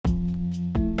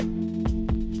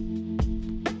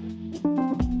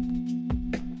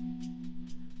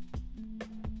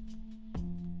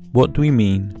What do we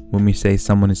mean when we say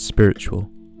someone is spiritual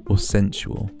or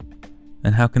sensual?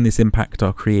 And how can this impact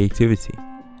our creativity?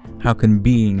 How can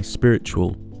being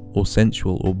spiritual or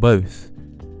sensual or both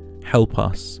help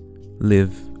us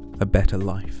live a better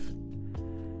life?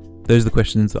 Those are the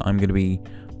questions that I'm going to be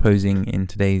posing in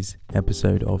today's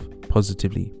episode of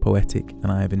Positively Poetic,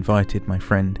 and I have invited my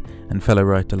friend and fellow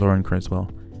writer Lauren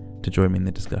Creswell to join me in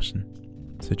the discussion.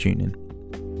 So tune in.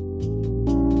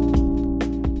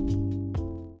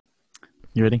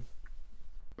 You ready?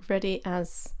 Ready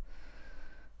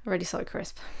so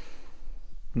crisp.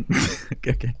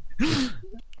 Okay.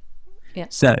 Yeah.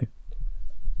 So,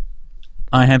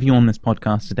 I have you on this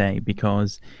podcast today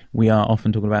because we are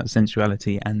often talking about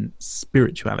sensuality and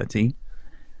spirituality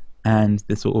and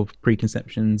the sort of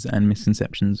preconceptions and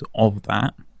misconceptions of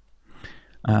that.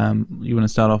 You want to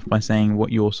start off by saying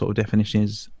what your sort of definition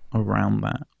is around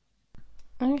that?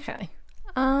 Okay.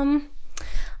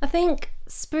 I think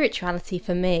spirituality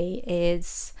for me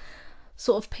is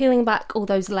sort of peeling back all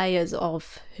those layers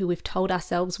of who we've told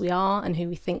ourselves we are and who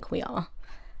we think we are,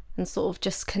 and sort of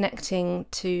just connecting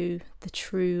to the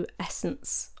true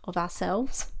essence of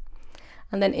ourselves.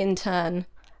 And then in turn,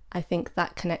 I think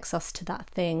that connects us to that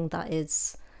thing that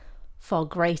is far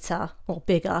greater or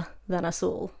bigger than us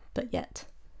all, but yet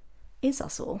is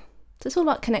us all. So it's all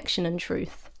about connection and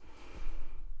truth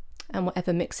and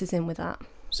whatever mixes in with that.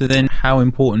 So then how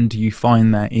important do you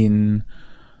find that in,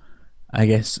 I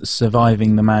guess,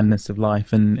 surviving the madness of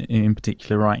life, and in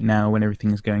particular right now when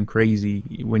everything's going crazy,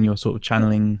 when you're sort of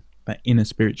channeling that inner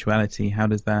spirituality, how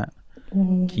does that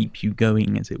keep you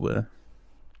going, as it were?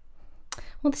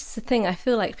 Well, this is the thing. I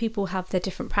feel like people have their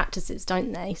different practices,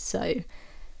 don't they? So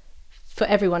for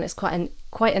everyone, it's quite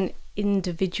an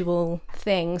individual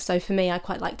thing. So for me, I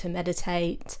quite like to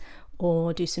meditate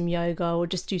or do some yoga or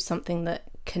just do something that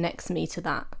connects me to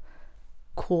that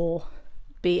core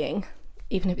being,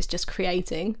 even if it's just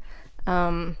creating.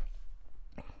 What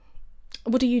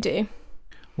do you do?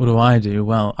 What do I do?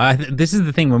 Well, this is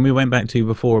the thing, when we went back to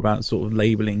before about sort of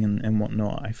labeling and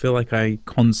whatnot, I feel like I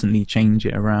constantly change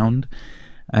it around.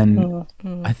 And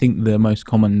I think the most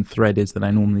common thread is that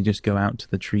I normally just go out to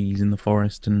the trees in the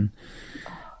forest and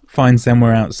find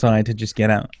somewhere outside to just get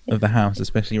out of the house,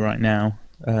 especially right now.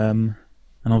 And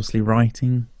obviously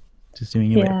writing, just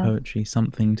doing a bit of poetry,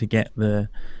 something to get the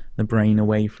brain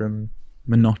away from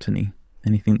monotony,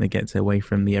 anything that gets away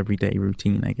from the everyday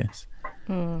routine, I guess.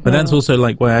 But that's also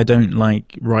like why I don't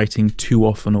like writing too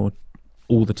often or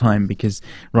all the time, because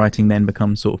writing then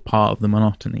becomes sort of part of the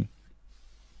monotony.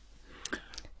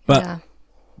 But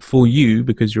for you,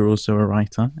 because you're also a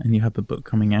writer and you have a book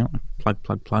coming out,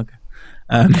 plug.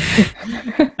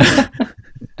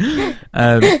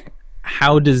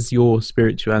 How does your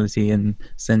spirituality and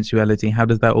sensuality, how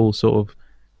does that all sort of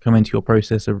come into your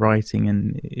process of writing?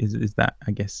 And is that,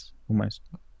 I guess, almost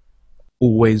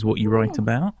always what you write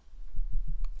about?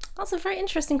 That's a very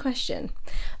interesting question,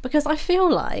 because I feel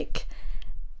like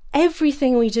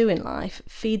everything we do in life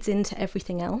feeds into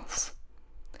everything else.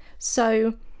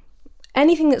 So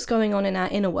anything that's going on in our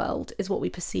inner world is what we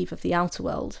perceive of the outer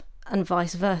world, and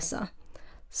vice versa.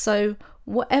 So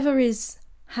whatever is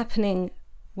happening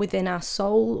within our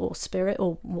soul or spirit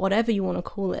or whatever you want to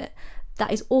call it,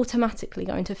 that is automatically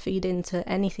going to feed into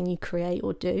anything you create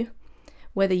or do,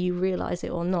 whether you realize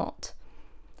it or not.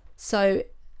 So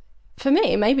for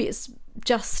me, maybe it's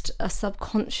just a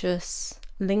subconscious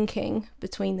linking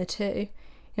between the two.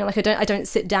 You know, like I don't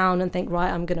sit down and think,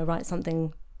 right, I'm going to write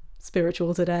something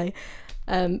spiritual today,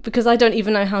 because I don't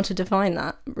even know how to define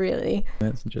that, really.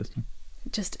 That's interesting.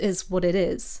 It just is what it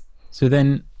is. So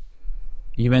then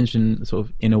you mentioned sort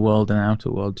of inner world and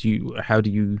outer world. How do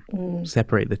you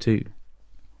separate the two?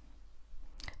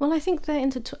 Well, I think they're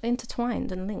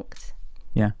intertwined and linked.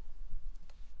 Yeah.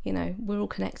 You know, we're all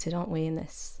connected, aren't we, in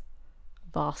this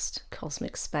vast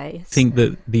cosmic space? Think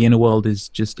that the inner world is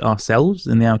just ourselves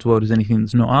and the outer world is anything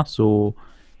that's not us, or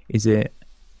is it,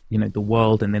 you know, the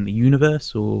world and then the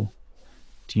universe, or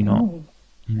do you not,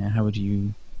 you know, how would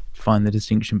you find the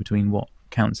distinction between what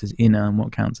counts as inner and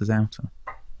what counts as outer?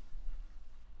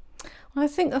 Well, I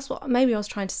think that's what maybe I was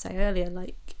trying to say earlier,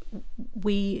 like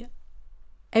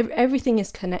everything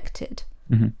is connected.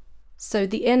 So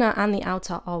the inner and the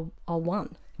outer are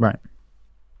one. Right.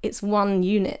 It's one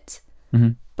unit.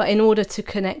 But in order to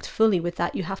connect fully with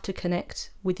that, you have to connect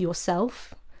with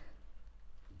yourself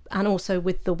and also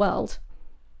with the world.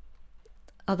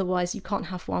 Otherwise, you can't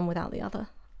have one without the other,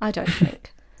 I don't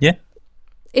think. Yeah.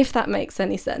 If that makes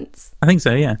any sense. I think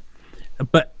so, yeah.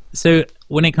 But so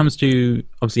when it comes to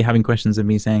obviously having questions of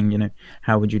me saying, you know,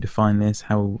 how would you define this?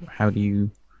 What do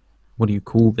you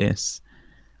call this?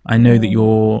 I know that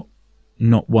you're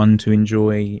not one to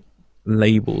enjoy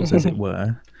labels, as it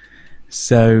were.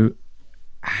 So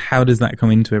how does that come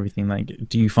into everything? Like,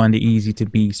 do you find it easy to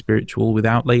be spiritual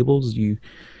without labels? Do you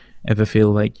ever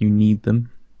feel like you need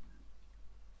them?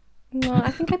 No, I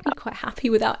think I'd be quite happy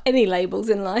without any labels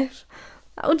in life.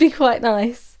 That would be quite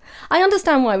nice. I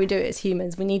understand why we do it as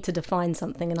humans. We need to define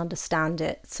something and understand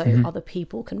it so other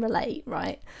people can relate,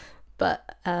 right?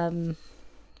 But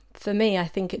for me, I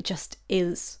think it just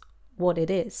is what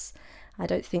it is. I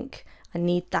don't think I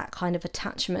need that kind of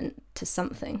attachment to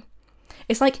something.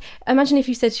 It's like, imagine if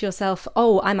you said to yourself,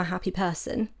 oh, I'm a happy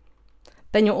person.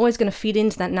 Then you're always going to feed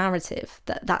into that narrative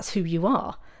that that's who you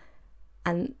are.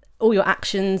 And all your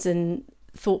actions and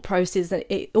thought process,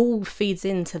 it all feeds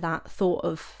into that thought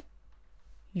of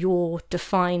your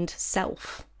defined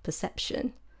self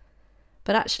perception.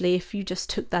 But actually, if you just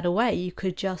took that away, you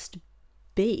could just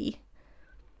be.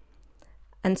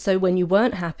 And so when you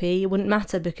weren't happy, it wouldn't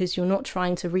matter because you're not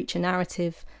trying to reach a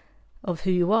narrative of who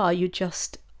you are. You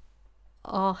just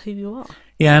are who you are.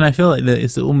 Yeah, and I feel like that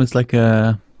it's almost like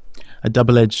a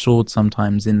double-edged sword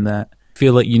sometimes, in that I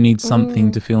feel like you need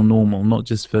something to feel normal, not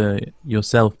just for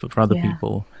yourself, but for other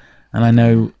people. And I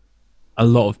know a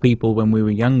lot of people when we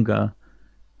were younger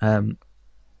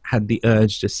had the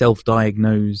urge to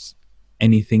self-diagnose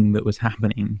anything that was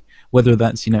happening, whether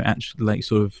that's, actually like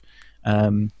sort of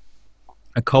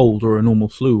a cold or a normal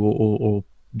flu or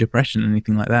depression,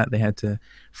 anything like that. They had to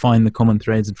find the common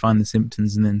threads and find the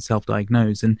symptoms and then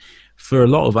self-diagnose. And for a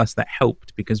lot of us that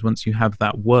helped, because once you have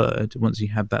that word, once you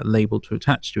have that label to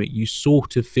attach to it, you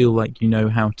sort of feel like you know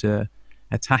how to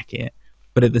attack it.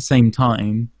 But at the same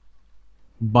time,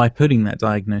 by putting that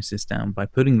diagnosis down, by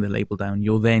putting the label down,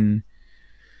 you're then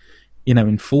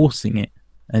enforcing it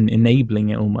and enabling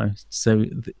it almost. So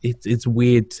it's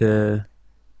weird to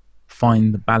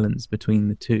find the balance between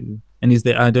the two. And is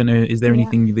there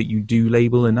anything that you do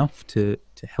label enough to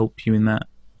help you in that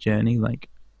journey? Like,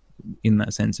 in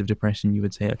that sense of depression, you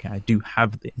would say, okay, I do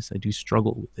have this, I do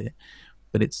struggle with it,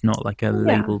 but it's not like a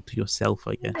label to yourself,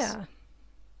 I guess.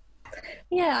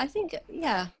 Yeah, I think,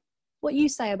 what you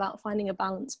say about finding a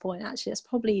balance point, actually, is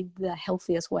probably the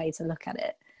healthiest way to look at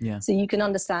it. Yeah. So you can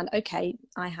understand, okay,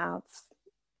 I have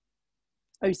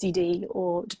OCD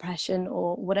or depression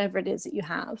or whatever it is that you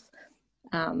have.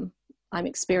 I'm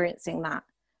experiencing that,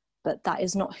 but that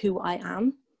is not who I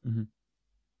am.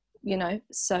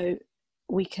 So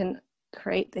we can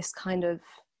create this kind of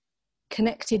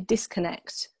connected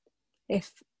disconnect,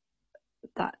 if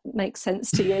that makes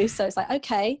sense to you. So it's like,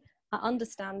 okay, I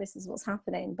understand this is what's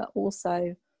happening, but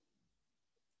also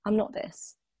I'm not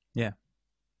this. Yeah.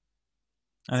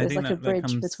 So it's like a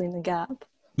bridge between the gap.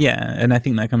 Yeah, and I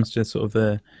think that comes to sort of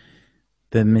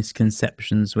the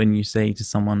misconceptions when you say to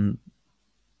someone,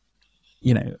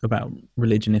 about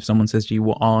religion. If someone says to you,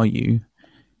 what are you?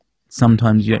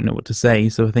 Sometimes you don't know what to say.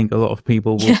 So I think a lot of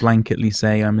people will blanketly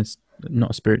say, I'm not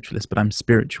a spiritualist, but I'm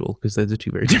spiritual, because those are two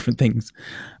very different things.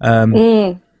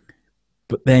 But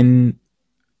then,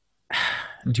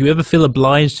 do you ever feel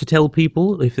obliged to tell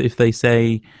people if they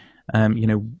say,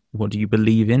 what do you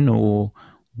believe in, or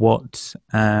what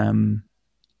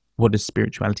does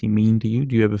spirituality mean to you?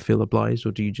 Do you ever feel obliged,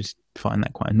 or do you just find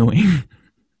that quite annoying?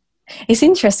 It's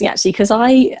interesting, actually, because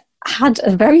I had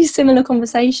a very similar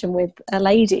conversation with a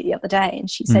lady the other day, and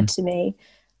she said to me,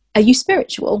 are you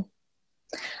spiritual?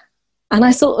 And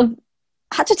I sort of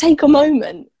had to take a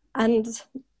moment, and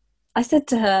I said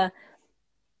to her,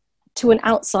 to an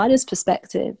outsider's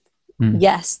perspective,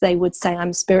 yes, they would say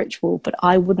I'm spiritual, but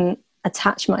I wouldn't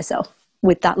attach myself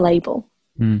with that label.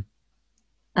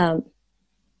 But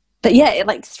yeah, it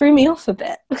like threw me off a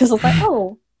bit, because I was like,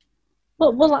 oh,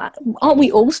 well, aren't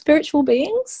we all spiritual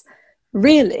beings?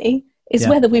 Really, is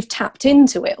whether we've tapped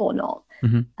into it or not.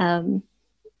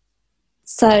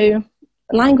 So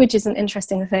language is an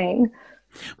interesting thing.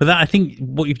 But that, I think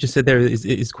what you've just said there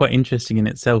is quite interesting in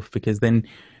itself, because then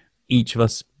each of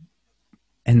us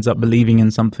ends up believing in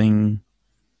something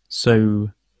so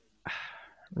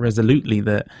resolutely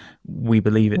that we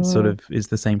believe it sort of is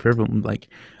the same for everyone. Like,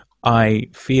 I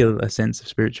feel a sense of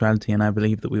spirituality, and I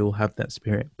believe that we all have that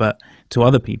spirit, but to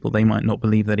other people, they might not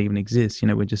believe that even exists.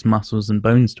 We're just muscles and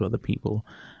bones to other people.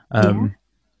 And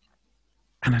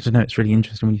I don't know, it's really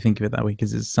interesting when you think of it that way,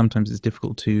 because sometimes it's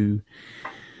difficult to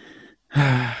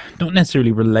not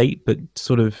necessarily relate, but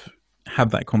sort of have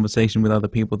that conversation with other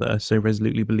people that are so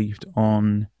resolutely believed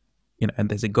on, and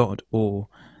there's a God, or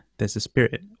there's a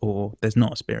spirit, or there's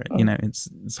not a spirit.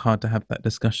 It's hard to have that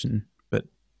discussion. But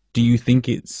do you think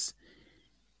it's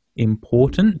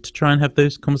important to try and have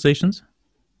those conversations?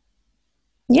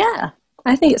 Yeah,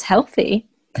 I think it's healthy.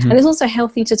 And it's also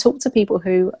healthy to talk to people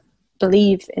who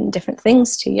believe in different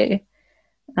things to you.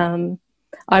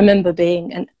 I remember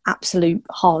being an absolute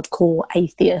hardcore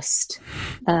atheist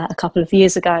a couple of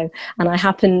years ago, and I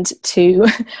happened to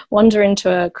wander into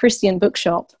a Christian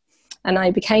bookshop, and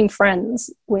I became friends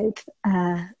with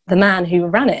the man who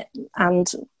ran it,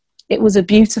 and it was a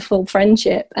beautiful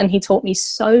friendship, and he taught me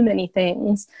so many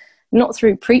things, not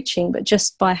through preaching, but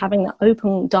just by having that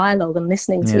open dialogue and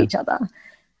listening to each other.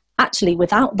 Actually,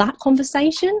 without that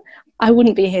conversation, I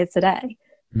wouldn't be here today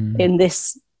in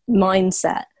this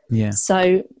mindset. Yeah.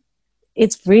 So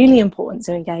it's really important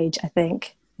to engage, I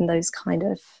think, in those kind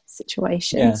of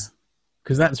situations. Yeah.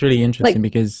 Because that's really interesting,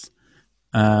 because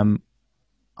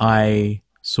I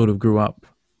sort of grew up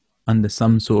under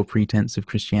some sort of pretense of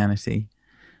Christianity.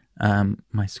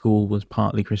 My school was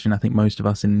partly Christian. I think most of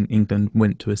us in England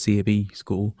went to a C of E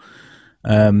school.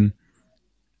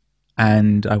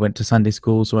 And I went to Sunday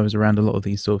school, so I was around a lot of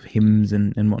these sort of hymns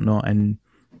and whatnot. And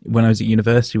when I was at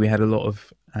university, we had a lot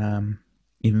of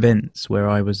events where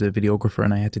I was a videographer,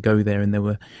 and I had to go there, and there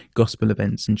were gospel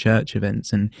events and church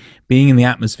events, and being in the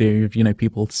atmosphere of, you know,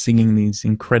 people singing these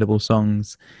incredible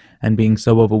songs and being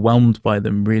so overwhelmed by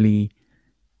them, really,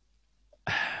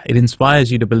 it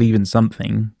inspires you to believe in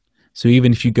something. So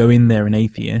even if you go in there an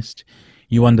atheist,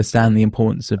 you understand the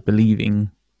importance of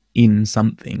believing in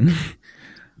something.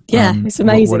 Yeah, it's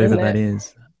amazing, whatever isn't it? that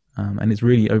is. And it's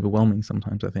really overwhelming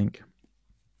sometimes, I think.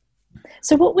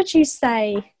 So what would you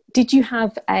say, did you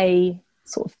have a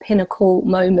sort of pinnacle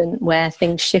moment where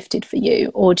things shifted for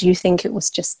you, or do you think it was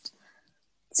just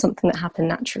something that happened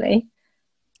naturally?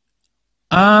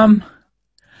 I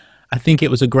think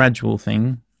it was a gradual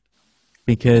thing,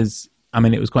 because, I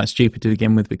mean, it was quite stupid to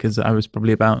begin with, because I was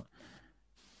probably about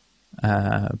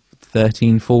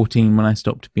 13, 14 when I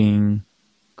stopped being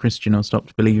Christian, or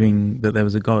stopped believing that there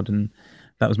was a God, and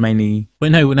that was mainly...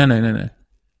 Wait, no.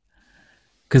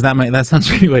 Because that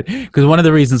sounds really weird. Because one of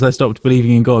the reasons I stopped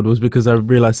believing in God was because I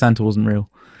realised Santa wasn't real.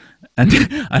 And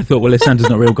I thought, well, if Santa's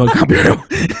not real, God can't be real.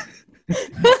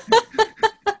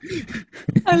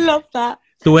 I love that.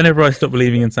 So whenever I stopped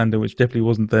believing in Santa, which definitely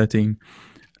wasn't 13,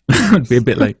 I'd be a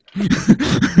bit late.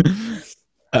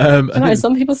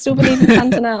 Some people still believe in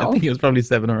Santa now. I think it was probably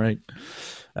 7 or 8.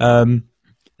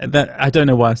 That I don't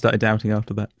know why I started doubting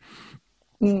after that.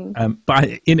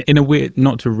 But in a weird,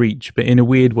 not to reach, but in a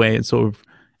weird way, it sort of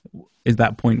is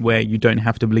that point where you don't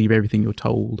have to believe everything you're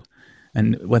told.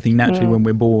 And I think naturally when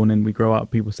we're born and we grow up,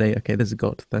 people say, okay, there's a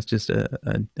God. That's just a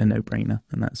no-brainer.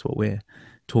 And that's what we're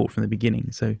taught from the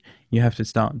beginning. So you have to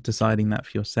start deciding that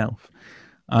for yourself.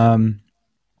 But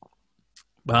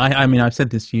I mean, I've said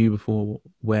this to you before,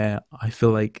 where I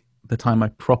feel like the time I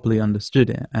properly understood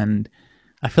it, and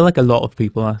I feel like a lot of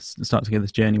people start to get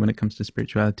this journey when it comes to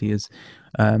spirituality, is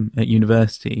at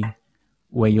university,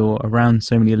 where you're around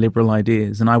so many liberal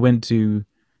ideas. And I went to,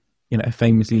 you know, a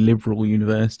famously liberal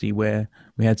university where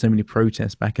we had so many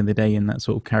protests back in the day, and that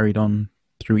sort of carried on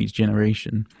through each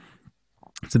generation.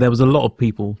 So there was a lot of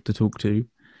people to talk to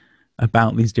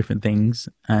about these different things.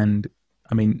 And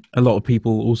I mean, a lot of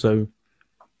people also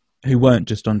who weren't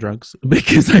just on drugs,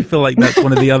 because I feel like that's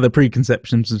one of the other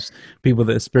preconceptions of people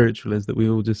that are spiritual, is that we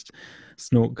all just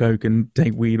snort coke and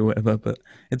take weed or whatever, but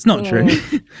it's not true.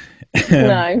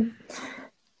 No.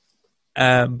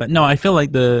 But no, I feel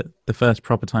like the first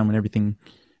proper time when everything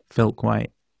felt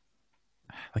quite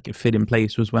like it fit in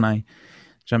place was when I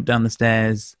jumped down the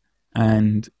stairs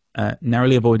and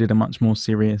narrowly avoided a much more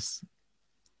serious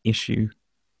issue.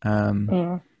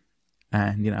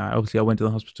 And, you know, obviously I went to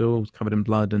the hospital, was covered in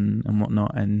blood and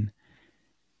whatnot, and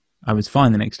I was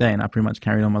fine the next day, and I pretty much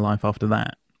carried on my life after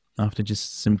that, after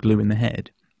just some glue in the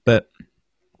head. But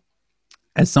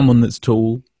as someone that's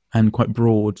tall and quite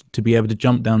broad, to be able to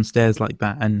jump downstairs like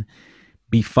that and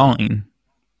be fine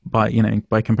by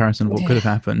comparison of what could have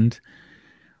happened,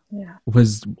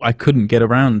 was, I couldn't get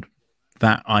around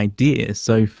that idea.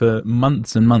 So for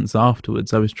months and months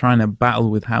afterwards, I was trying to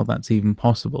battle with how that's even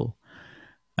possible.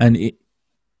 And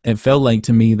it felt like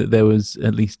to me that there was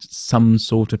at least some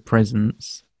sort of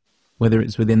presence, whether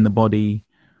it's within the body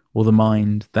or the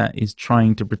mind, that is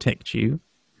trying to protect you.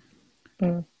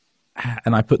 And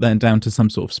I put that down to some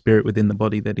sort of spirit within the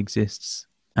body that exists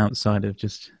outside of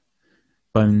just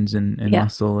bones and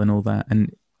muscle and all that.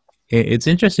 And it's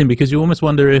interesting, because you almost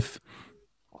wonder if,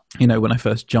 you know, when I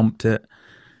first jumped at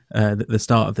the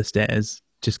start of the stairs,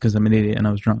 just because I'm an idiot and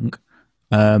I was drunk,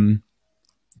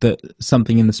 that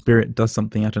something in the spirit does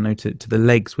something, I don't know, to the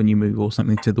legs when you move, or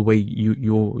something to the way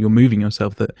you're moving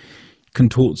yourself, that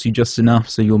contorts you just enough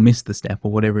so you'll miss the step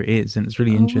or whatever it is. And it's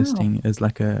really interesting as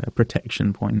like a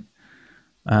protection point.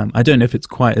 I don't know if it's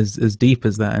quite as deep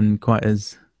as that and quite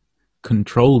as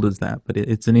controlled as that, but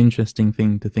it's an interesting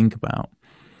thing to think about,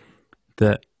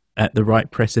 that at the right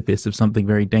precipice of something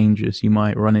very dangerous, you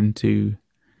might run into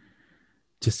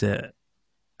just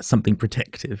something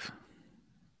protective.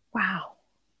 Wow.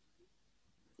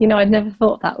 You know, I'd never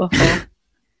thought that before.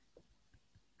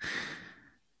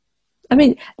 I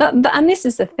mean, and this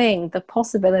is the thing, the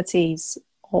possibilities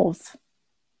of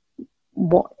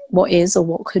what is or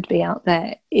what could be out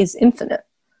there is infinite.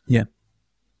 Yeah.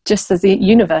 Just as the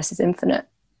universe is infinite.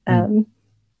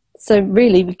 So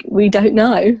really, we don't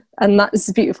know. And that's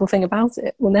the beautiful thing about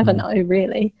it. We'll never know,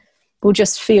 really. We'll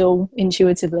just feel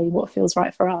intuitively what feels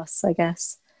right for us, I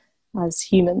guess, as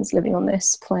humans living on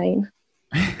this plane.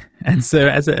 And so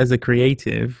as a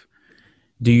creative,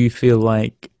 do you feel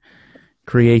like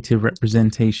creative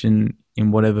representation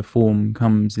in whatever form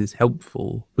comes is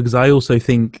helpful? Because I also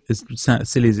think, as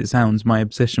silly as it sounds, my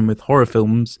obsession with horror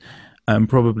films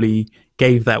probably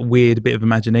gave that weird bit of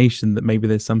imagination that maybe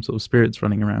there's some sort of spirits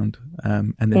running around,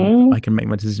 and then I can make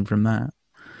my decision from that.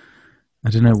 I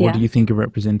don't know, what do you think of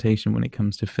representation when it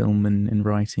comes to film and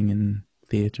writing and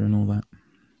theatre and all that?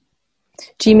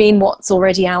 Do you mean what's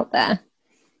already out there?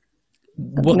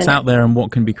 What's out there and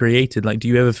what can be created? Like, do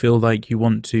you ever feel like you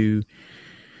want to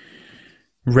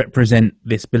represent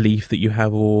this belief that you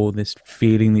have, or this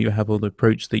feeling that you have, or the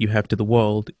approach that you have to the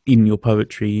world in your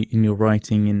poetry, in your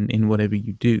writing, in whatever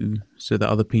you do, so that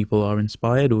other people are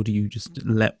inspired? Or do you just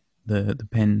let the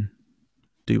pen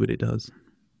do what it does?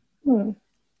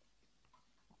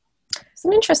 It's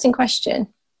an interesting question,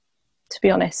 to be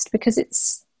honest, because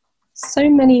it's so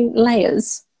many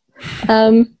layers.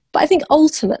 But I think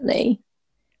ultimately,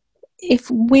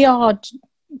 if we are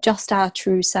just our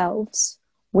true selves,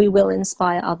 we will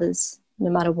inspire others no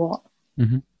matter what.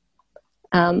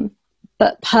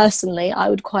 But personally, I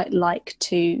would quite like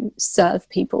to serve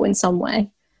people in some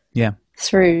way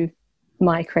through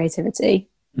my creativity.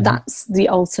 That's the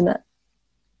ultimate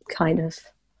kind of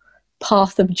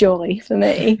path of joy for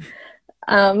me.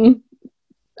 And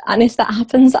if that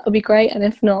happens, that would be great. And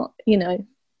if not, you know,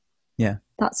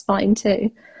 that's fine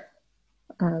too.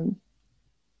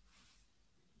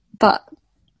 But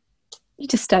you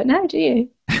just don't know, do you?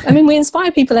 I mean, we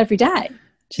inspire people every day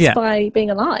just by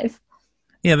being alive.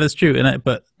 Yeah, that's true.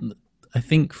 But I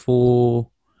think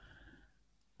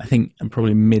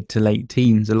probably mid to late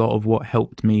teens, a lot of what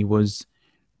helped me was,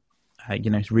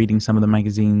 reading some of the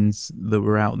magazines that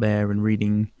were out there and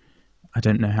reading. I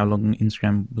don't know how long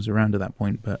Instagram was around at that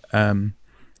point, but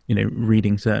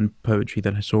reading certain poetry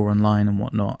that I saw online and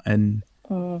whatnot. And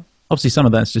obviously some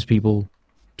of that's just people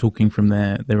talking from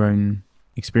their own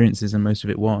experiences, and most of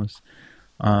it was.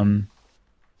 And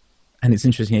it's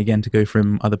interesting, again, to go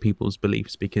from other people's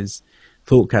beliefs, because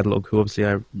Thought Catalog, who obviously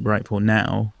I write for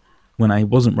now, when I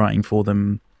wasn't writing for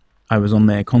them, I was on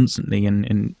there constantly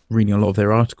and reading a lot of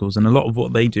their articles. And a lot of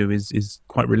what they do is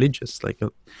quite religious. Like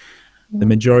the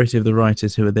majority of the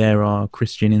writers who are there are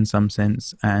Christian in some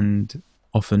sense, and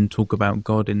often talk about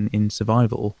God in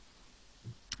survival.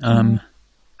 And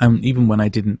even when I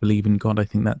didn't believe in God, I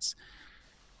think that's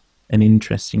an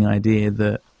interesting idea,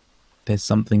 that there's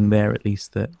something there, at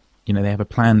least, that, they have a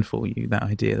plan for you. That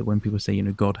idea that when people say,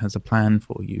 God has a plan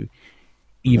for you,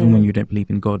 even when you don't believe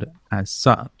in God as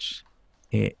such,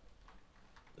 it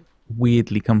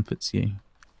weirdly comforts you.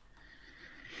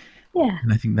 Yeah.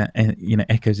 And I think that,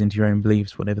 echoes into your own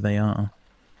beliefs, whatever they are.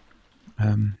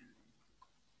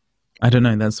 I don't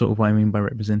know, that's sort of what I mean by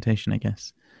representation, I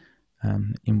guess,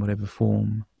 in whatever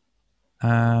form.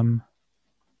 So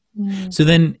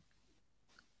then,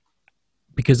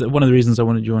 because one of the reasons I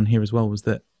wanted you on here as well was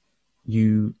that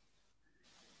you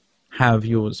have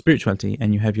your spirituality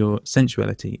and you have your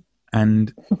sensuality,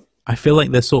 and I feel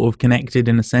like they're sort of connected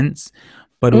in a sense,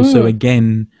 but also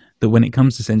again, that when it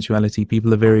comes to sensuality,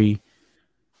 people are very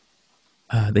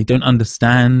they don't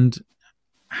understand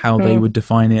how they would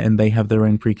define it, and they have their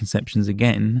own preconceptions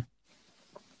again,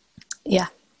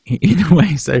 in a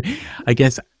way. So I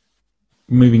guess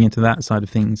moving into that side of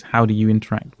things, how do you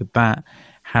interact with that?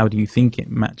 How do you think it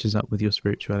matches up with your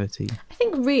spirituality? I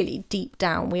think really deep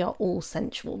down we are all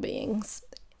sensual beings.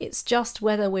 It's just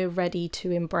whether we're ready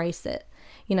to embrace it.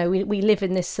 We live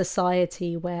in this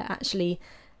society where actually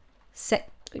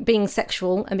being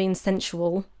sexual and being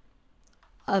sensual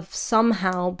have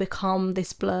somehow become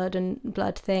this blurred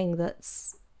thing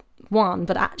that's one,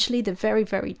 but actually they're very,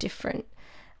 very different.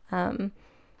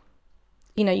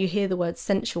 You hear the word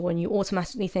sensual and you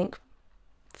automatically think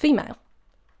female.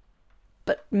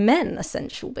 But men are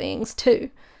sensual beings too.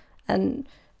 And,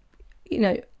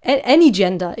 any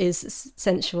gender is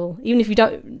sensual, even if you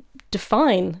don't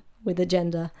define with a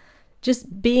gender.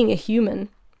 Just being a human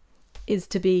is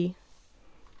to be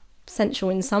sensual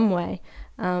in some way.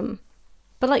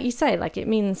 But like you say, like it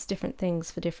means different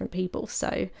things for different people.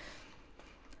 So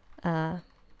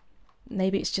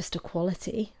maybe it's just a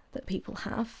quality that people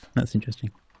have. That's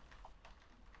interesting.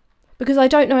 Because I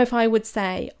don't know if I would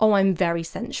say, oh, I'm very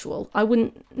sensual. I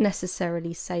wouldn't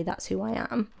necessarily say that's who I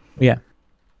am. Yeah.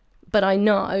 But I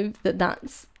know that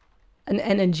that's an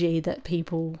energy that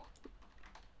people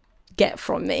get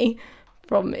from me,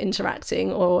 from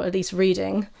interacting or at least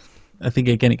reading. I think,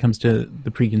 again, it comes to the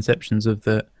preconceptions of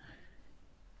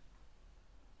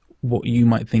what you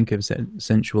might think of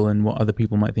sensual and what other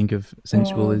people might think of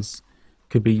sensual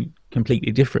could be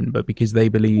completely different, but because they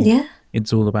believe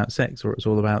it's all about sex or it's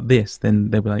all about this, then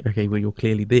they'll be like, okay, well, you're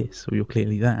clearly this or you're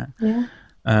clearly that. Yeah.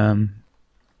 I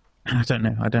don't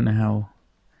know how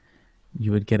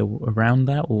you would get around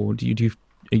that, or do you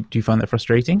find that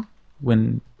frustrating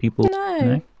when people?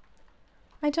 No,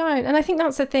 I don't, and I think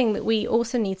that's the thing that we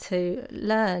also need to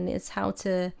learn is how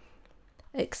to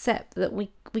accept that we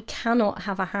cannot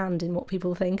have a hand in what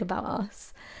people think about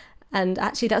us, and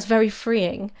actually that's very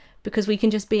freeing because we can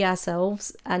just be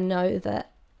ourselves and know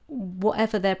that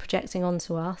whatever they're projecting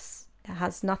onto us, it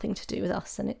has nothing to do with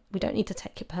us, and we don't need to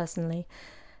take it personally.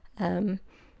 And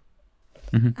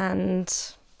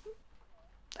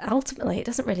ultimately, it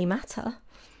doesn't really matter.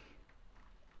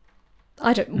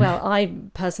 I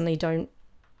personally don't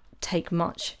take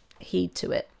much heed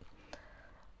to it.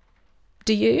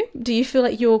 Do you? Do you feel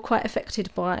like you're quite affected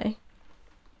by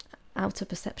outer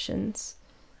perceptions?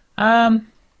 I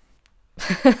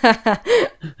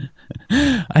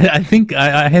think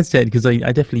I hesitate because I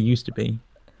definitely used to be.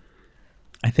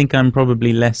 I think I'm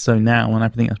probably less so now, and I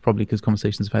think that's probably because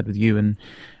conversations I've had with you and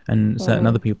certain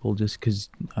other people, just because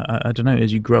I don't know,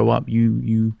 as you grow up,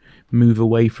 you move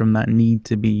away from that need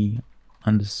to be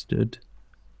understood,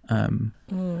 and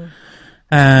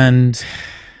I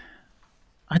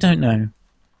don't know.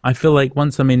 I feel like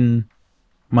once I'm in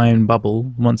my own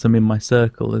bubble, once I'm in my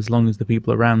circle, as long as the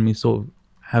people around me sort of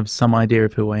have some idea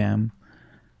of who I am,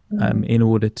 in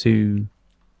order to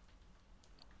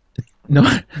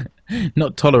not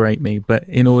tolerate me, but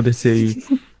in order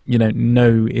to,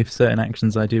 know if certain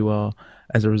actions I do are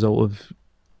as a result of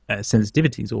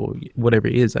sensitivities or whatever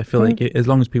it is. I feel like as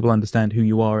long as people understand who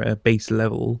you are at a base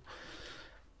level,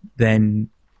 then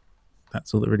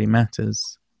that's all that really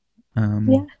matters.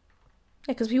 Yeah,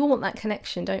 because we all want that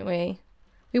connection, don't we?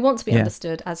 We want to be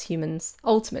understood as humans.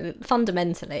 Ultimately,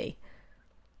 fundamentally,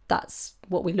 that's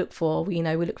what we look for. We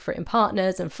look for it in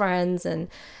partners and friends and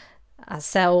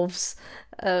ourselves.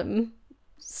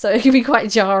 So it can be quite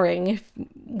jarring if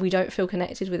we don't feel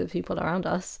connected with the people around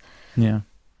us. Yeah.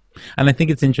 And I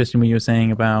think it's interesting what you were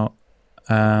saying about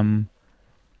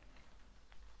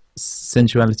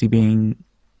sensuality being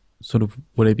sort of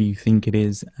whatever you think it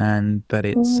is, and that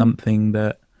it's something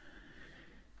that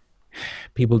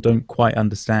people don't quite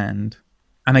understand.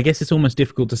 And I guess it's almost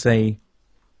difficult to say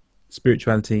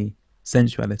spirituality,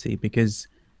 sensuality, because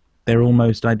they're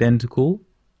almost identical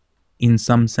in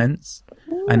some sense.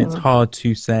 And it's hard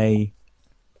to say,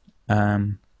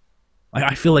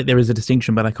 I feel like there is a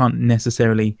distinction, but I can't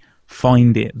necessarily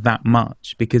find it that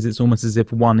much, because it's almost as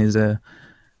if one is a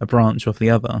branch off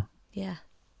the other. Yeah.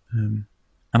 And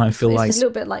I feel it's a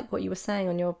little bit like what you were saying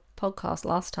on your podcast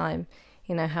last time,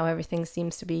 how everything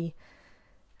seems to be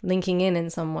linking in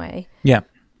some way. Yeah.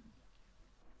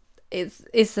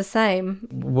 It's the same.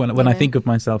 When I think of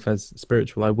myself as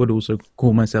spiritual, I would also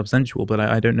call myself sensual, but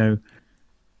I don't know,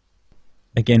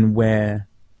 again, where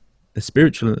the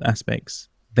spiritual aspects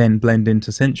then blend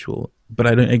into sensual. But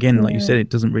I don't, again, like you said, it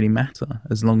doesn't really matter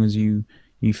as long as you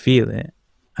feel it.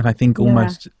 And I think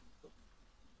almost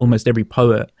every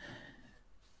poet,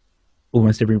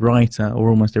 almost every writer, or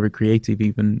almost every creative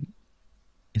even,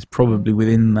 is probably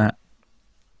within that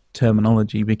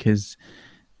terminology, because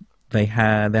they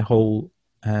have their whole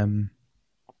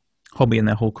hobby and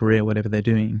their whole career, whatever they're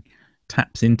doing,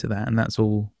 taps into that, and that's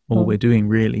all we're doing,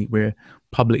 really. We're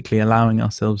publicly allowing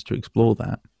ourselves to explore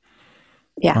that.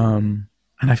 Yeah. And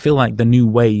I feel like the new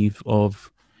wave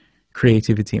of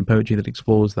creativity and poetry that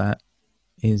explores that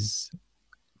is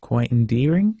quite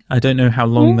endearing. I don't know how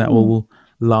long that will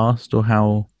last, or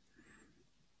how.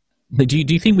 Do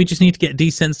you think we just need to get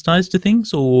desensitized to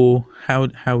things, or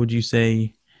how would you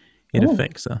say it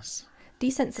affects us?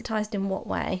 Desensitized in what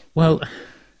way? Well,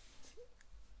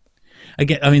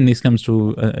 again, I mean, this comes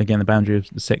to again the boundary of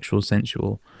sexual,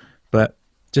 sensual, but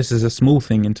just as a small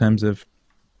thing in terms of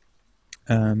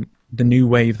the new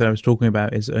wave that I was talking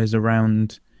about is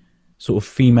around sort of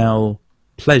female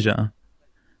pleasure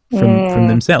from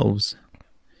themselves.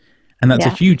 And that's a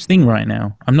huge thing right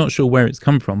now. I'm not sure where it's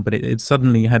come from, but it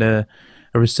suddenly had a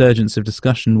a resurgence of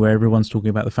discussion where everyone's talking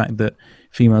about the fact that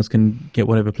females can get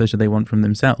whatever pleasure they want from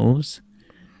themselves.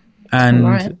 And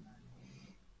Right.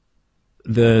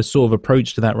 the sort of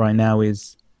approach to that right now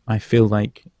is, I feel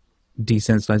like,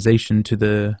 desensitization to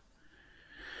the,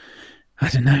 I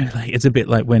don't know, like it's a bit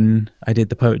like when I did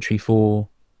the poetry for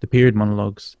the period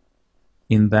monologues,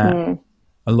 in that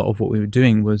a lot of what we were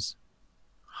doing was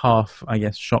half, I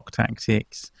guess, shock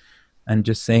tactics and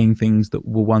just saying things that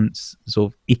were once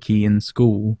sort of icky in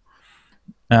school,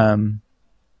 and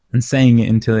saying it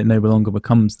until it no longer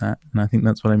becomes that. And I think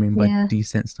that's what I mean by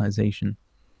desensitization.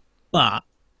 But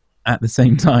at the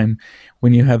same time,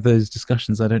 when you have those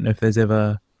discussions, I don't know if there's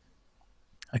ever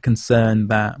a concern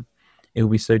that it will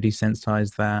be so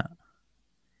desensitized that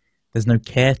there's no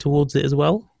care towards it as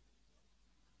well.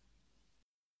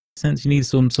 Since you need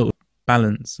some sort of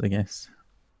balance, I guess.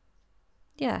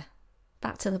 Yeah,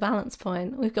 back to the balance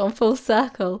point. We've gone full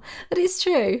circle. But it's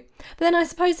true. But then I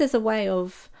suppose there's a way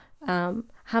of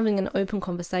having an open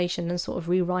conversation and sort of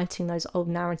rewriting those old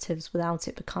narratives without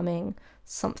it becoming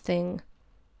something,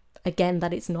 again,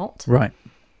 that it's not. Right.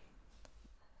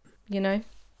 You know?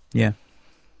 Yeah.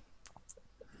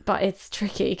 But it's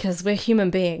tricky because we're human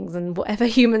beings, and whatever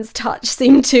humans touch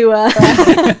seem to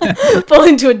fall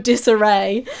into a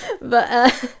disarray.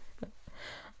 But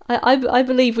I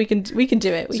believe we can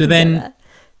do it. So then,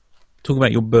 talk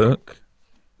about your book.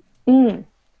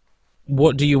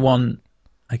 What do you want,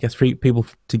 I guess, for people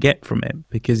to get from it?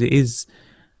 Because it is,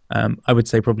 I would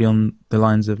say, probably on the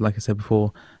lines of, like I said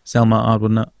before, Selma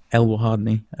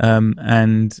El-Wahadni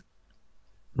and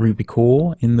Ruby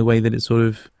Kaur, in the way that it sort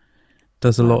of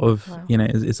does a lot of, you know,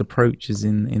 its approaches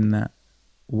in that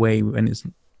way. And it's,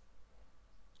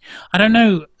 I don't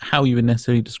know how you would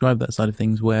necessarily describe that side of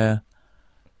things, where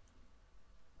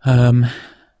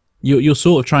you're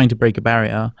sort of trying to break a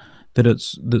barrier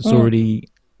that's already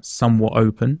somewhat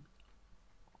open.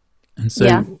 And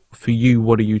so for you,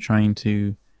 what are you trying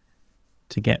to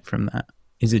get from that?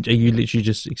 Are you literally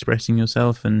just expressing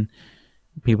yourself and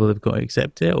people have got to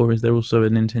accept it, or is there also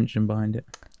an intention behind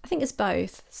it? I think it's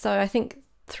both. So I think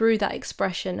through that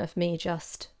expression of me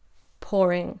just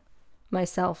pouring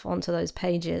myself onto those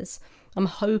pages, I'm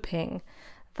hoping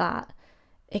that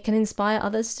it can inspire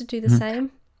others to do the same,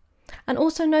 and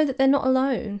also know that they're not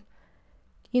alone.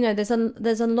 You know, there's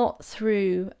a lot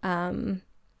through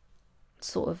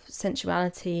sort of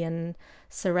sensuality and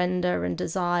surrender and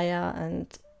desire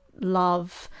and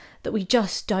love that we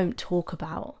just don't talk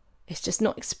about. It's just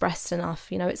not expressed enough.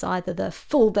 You know, it's either the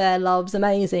full bare love's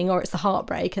amazing, or it's the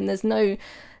heartbreak, and there's no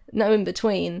in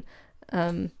between.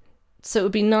 So it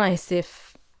would be nice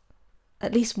if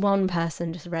at least one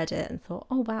person just read it and thought,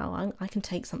 oh wow, I can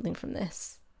take something from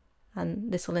this, and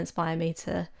this will inspire me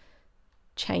to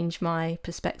change my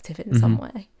perspective in some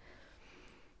way.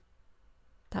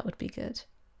 That would be good.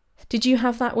 Did you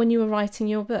have that when you were writing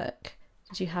your book?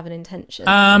 Did you have an intention?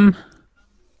 I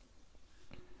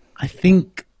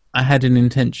think I had an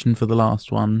intention for the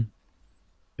last one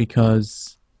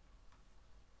because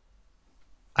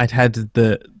I'd had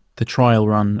the trial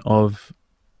run of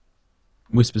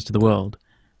Whispers to the World,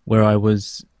 where I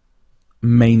was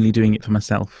mainly doing it for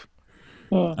myself.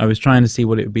 I was trying to see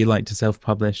what it would be like to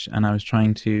self-publish, and I was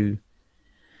trying to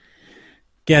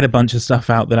get a bunch of stuff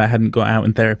out that I hadn't got out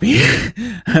in therapy,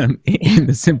 in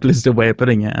the simplest of way of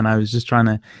putting it. And I was just trying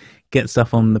to get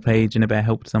stuff on the page, and if it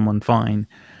helped someone, fine.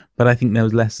 But I think there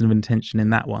was less of intention in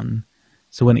that one.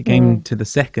 So when it came to the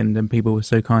second, and people were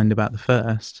so kind about the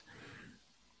first,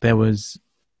 there was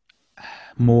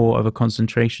more of a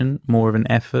concentration, more of an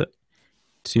effort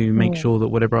to make sure that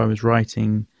whatever I was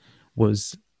writing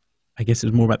was, I guess it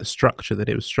was more about the structure, that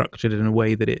it was structured in a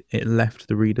way that it left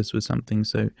the readers with something.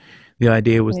 So the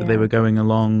idea was that they were going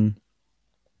along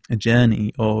a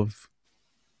journey of,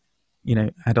 you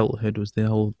know, adulthood was the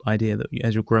whole idea, that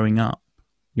as you're growing up,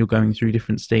 you're going through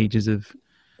different stages of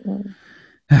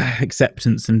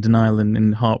acceptance and denial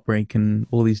and heartbreak and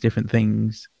all these different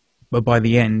things. But by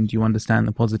the end, you understand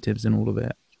the positives in all of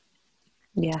it.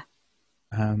 Yeah.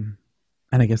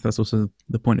 And I guess that's also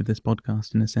the point of this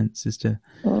podcast, in a sense, is to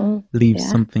leave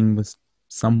something with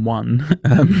someone,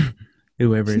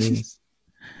 whoever it is.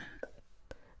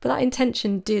 But that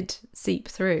intention did seep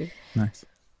through. Nice.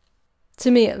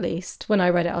 To me, at least, when I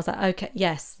read it, I was like, okay,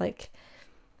 yes, like,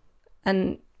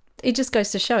 and it just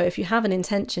goes to show, if you have an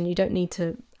intention, you don't need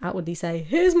to outwardly say,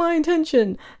 here's my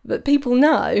intention. But people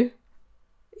know,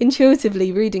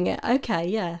 intuitively reading it, okay,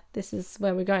 yeah, this is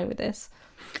where we're going with this.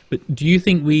 But do you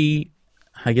think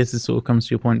I guess this sort of comes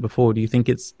to your point before, do you think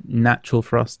it's natural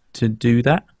for us to do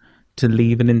that, to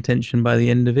leave an intention by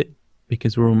the end of it?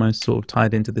 Because we're almost sort of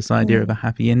tied into this idea of a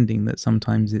happy ending, that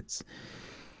sometimes it's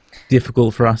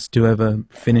difficult for us to ever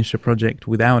finish a project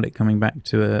without it coming back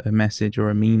to a message or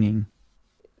a meaning.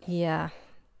 Yeah.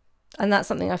 And that's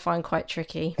something I find quite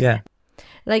tricky. Yeah.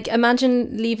 Like,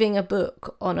 imagine leaving a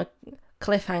book on a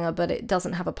cliffhanger, but it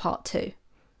doesn't have a part 2.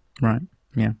 Right.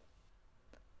 Yeah.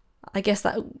 I guess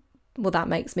that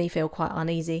makes me feel quite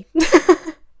uneasy.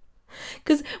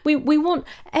 Because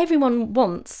everyone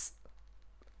wants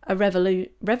a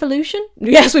revolution?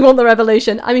 Yes, we want the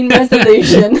revolution. I mean,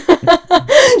 resolution.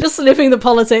 Just slipping the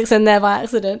politics in there by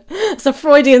accident. It's a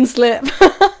Freudian slip.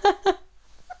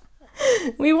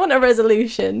 We want a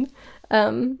resolution.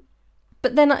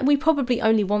 But then we probably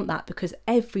only want that because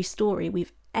every story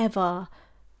we've ever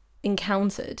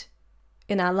encountered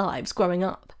in our lives growing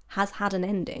up has had an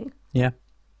ending. Yeah.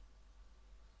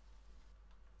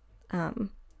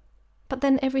 But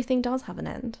then everything does have an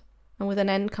end. And with an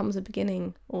end comes a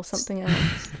beginning or something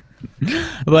else.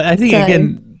 But I think,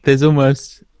 again, there's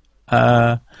almost...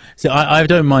 so I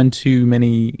don't mind too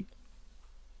many...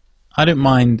 I don't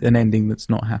mind an ending that's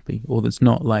not happy or that's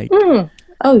not like...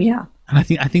 Oh, yeah. And I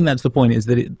think that's the point, is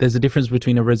that there's a difference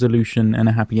between a resolution and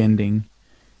a happy ending.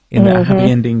 In that a happy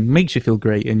ending makes you feel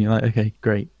great and you're like, okay,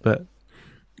 great. But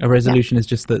a resolution is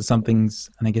just that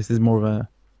something's... And I guess there's more of a...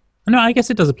 No, I guess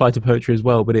it does apply to poetry as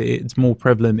well, but it's more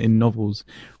prevalent in novels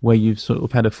where you've sort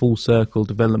of had a full circle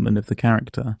development of the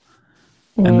character.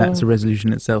 And that's a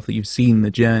resolution itself, that you've seen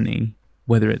the journey,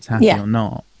 whether it's happy or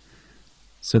not.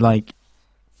 So, like,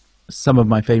 some of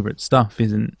my favourite stuff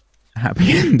isn't a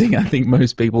happy ending. I think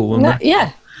most people will know.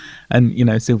 Yeah. And, you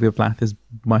know, Sylvia Plath is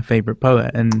my favourite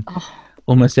poet, and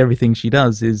almost everything she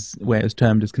does is where it's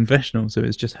termed as confessional. So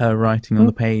it's just her writing on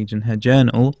the page, and her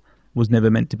journal was never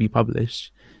meant to be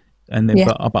published. And then,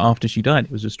 but after she died,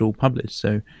 it was just all published.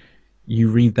 So you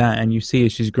read that and you see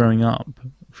as she's growing up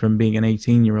from being an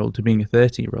 18-year-old to being a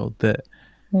 30-year-old, that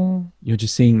you're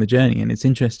just seeing the journey. And it's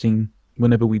interesting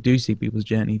whenever we do see people's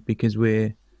journey, because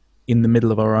we're in the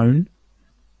middle of our own.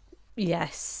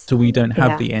 Yes. So we don't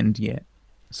have the end yet.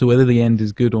 So whether the end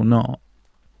is good or not,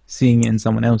 seeing it in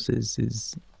someone else's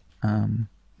is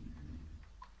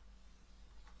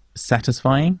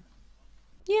satisfying.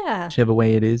 Yeah. Whichever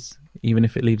way it is, even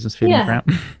if it leaves us feeling crap.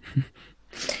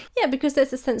 Yeah, because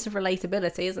there's a sense of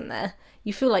relatability, isn't there?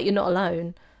 You feel like you're not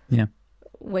alone. Yeah.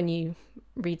 When you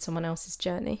read someone else's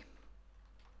journey.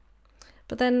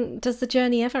 But then, does the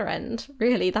journey ever end?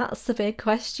 Really, that's the big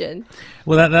question.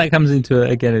 Well, that comes into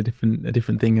again a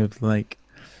different thing of like.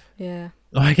 Yeah.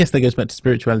 Oh, I guess that goes back to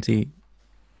spirituality.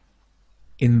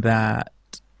 In that,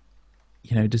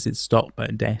 you know, does it stop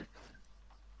at death?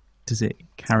 Does it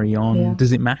carry on? Yeah.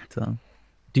 Does it matter?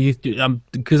 Do you?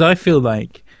 Because I feel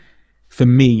like, for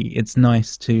me, it's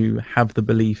nice to have the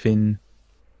belief in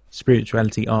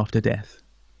spirituality after death.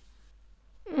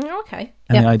 Okay.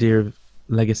 And the idea of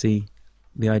legacy,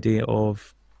 the idea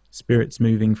of spirits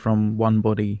moving from one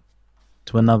body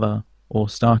to another or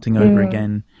starting over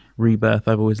again, rebirth.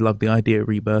 I've always loved the idea of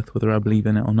rebirth, whether I believe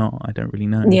in it or not. I don't really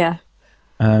know. Yeah.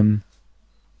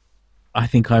 I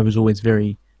think I was always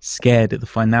very scared at the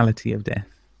finality of death.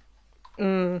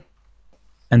 And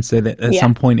so that at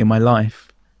some point in my life,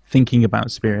 thinking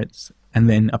about spirits and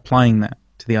then applying that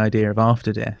to the idea of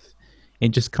after death, it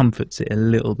just comforts it a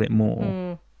little bit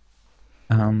more.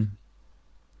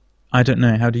 I don't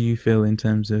know. How do you feel in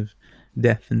terms of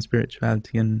death and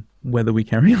spirituality and whether we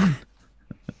carry on?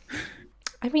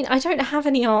 I mean, I don't have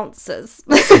any answers.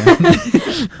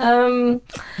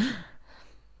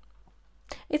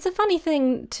 It's a funny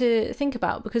thing to think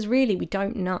about because really we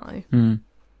don't know.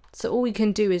 So all we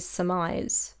can do is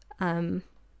surmise. But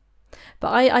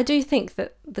I do think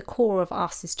that the core of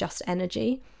us is just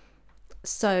energy.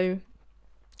 So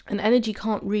an energy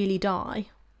can't really die.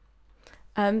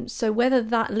 So whether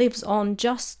that lives on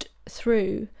just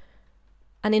through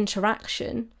an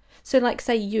interaction. So like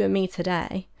say you and me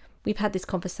today, we've had this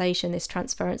conversation, this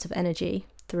transference of energy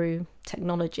through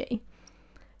technology.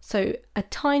 So a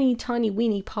tiny, tiny,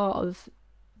 weeny part of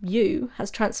you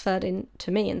has transferred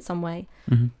into me in some way.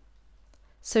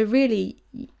 So really,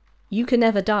 you can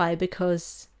never die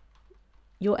because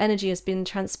your energy has been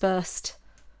transpersed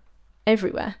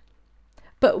everywhere.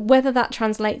 But whether that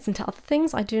translates into other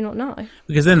things, I do not know.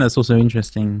 Because then that's also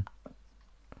interesting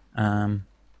when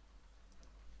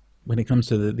it comes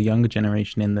to the younger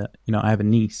generation, in that, you know, I have a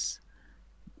niece.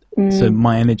 So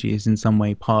my energy is in some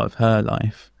way part of her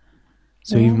life.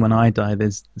 So even when I die,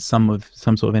 there's some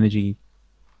sort of energy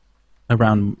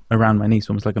around my niece,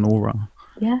 almost like an aura.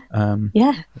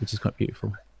 Which is quite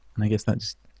beautiful. And I guess that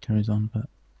just carries on. But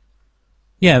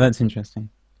yeah, that's interesting.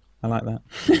 I like that.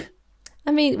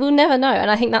 I mean, we'll never know.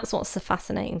 And I think that's what's the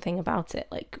fascinating thing about it.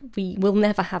 Like, we will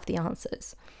never have the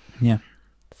answers. Yeah.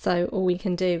 So all we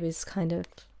can do is kind of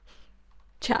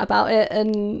chat about it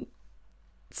and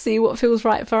see what feels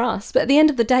right for us. But at the end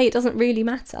of the day, it doesn't really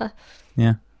matter.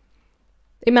 Yeah.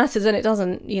 It matters and it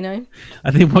doesn't, you know.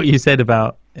 I think what you said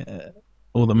about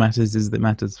all that matters is that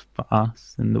matters for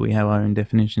us, and that we have our own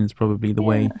definition is probably the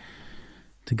way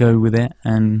to go with it,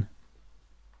 and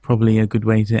probably a good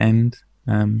way to end.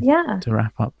 To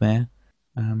wrap up there.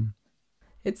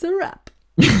 It's a wrap.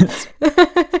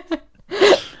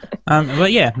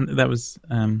 But yeah, that was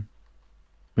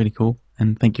really cool,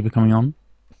 and thank you for coming on.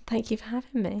 Thank you for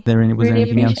having me. Was there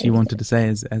anything else you wanted to say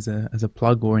as a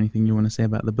plug, or anything you want to say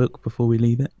about the book before we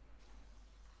leave it?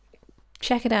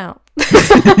 Check it out. Do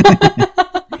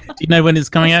you know when it's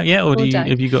coming out yet, or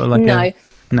have you got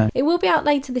No. It will be out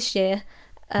later this year.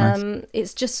 Nice.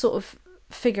 It's just sort of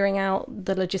figuring out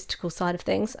the logistical side of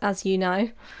things, as you know.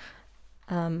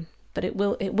 But it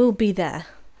will be there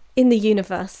in the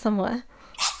universe somewhere.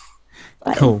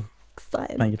 Cool.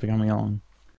 Excited. Thank you for coming along.